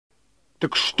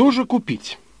Так что же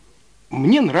купить?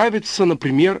 Мне нравится,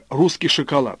 например, русский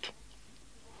шоколад.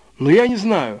 Но я не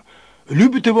знаю,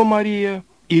 любит его Мария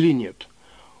или нет.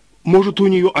 Может, у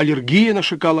нее аллергия на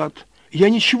шоколад? Я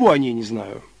ничего о ней не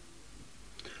знаю.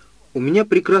 У меня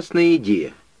прекрасная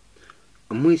идея.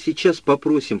 Мы сейчас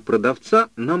попросим продавца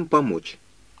нам помочь.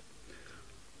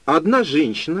 Одна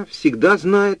женщина всегда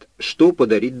знает, что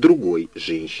подарить другой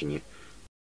женщине.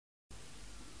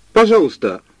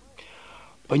 Пожалуйста.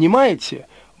 Понимаете,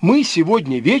 мы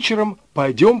сегодня вечером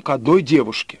пойдем к одной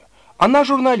девушке. Она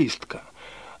журналистка.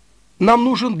 Нам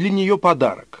нужен для нее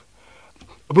подарок.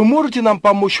 Вы можете нам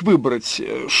помочь выбрать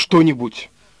что-нибудь?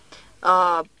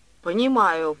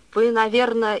 Понимаю. Вы,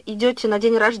 наверное, идете на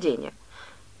день рождения.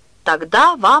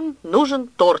 Тогда вам нужен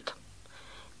торт.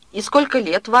 И сколько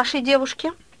лет вашей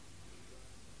девушке?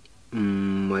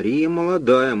 Мария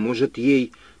молодая, может,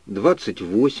 ей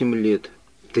 28 лет,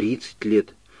 30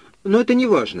 лет. Но это не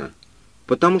важно,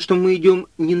 потому что мы идем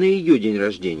не на ее день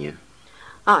рождения.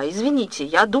 Извините,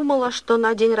 я думала, что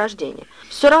на день рождения.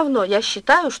 Все равно я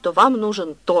считаю, что вам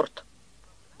нужен торт.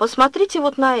 Посмотрите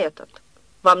вот на этот.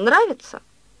 Вам нравится?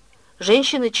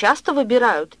 Женщины часто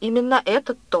выбирают именно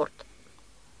этот торт.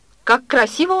 Как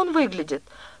красиво он выглядит.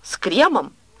 С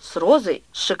кремом, с розой,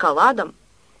 с шоколадом.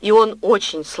 И он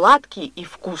очень сладкий и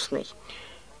вкусный.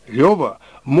 Лёва,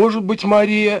 может быть,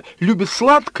 Мария любит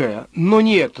сладкое, но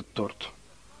не этот торт.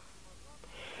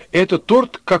 Этот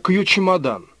торт, как ее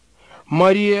чемодан.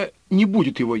 Мария не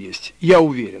будет его есть, я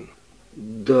уверен.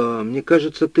 Да, мне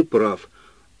кажется, ты прав.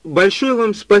 Большое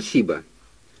вам спасибо.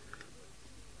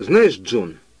 Знаешь,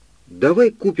 Джон,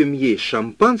 давай купим ей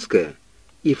шампанское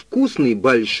и вкусный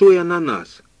большой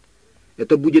ананас.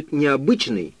 Это будет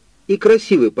необычный и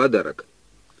красивый подарок.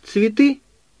 Цветы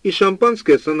и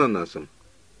шампанское с ананасом.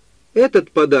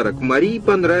 Этот подарок Марии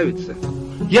понравится.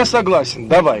 Я согласен,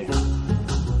 давай.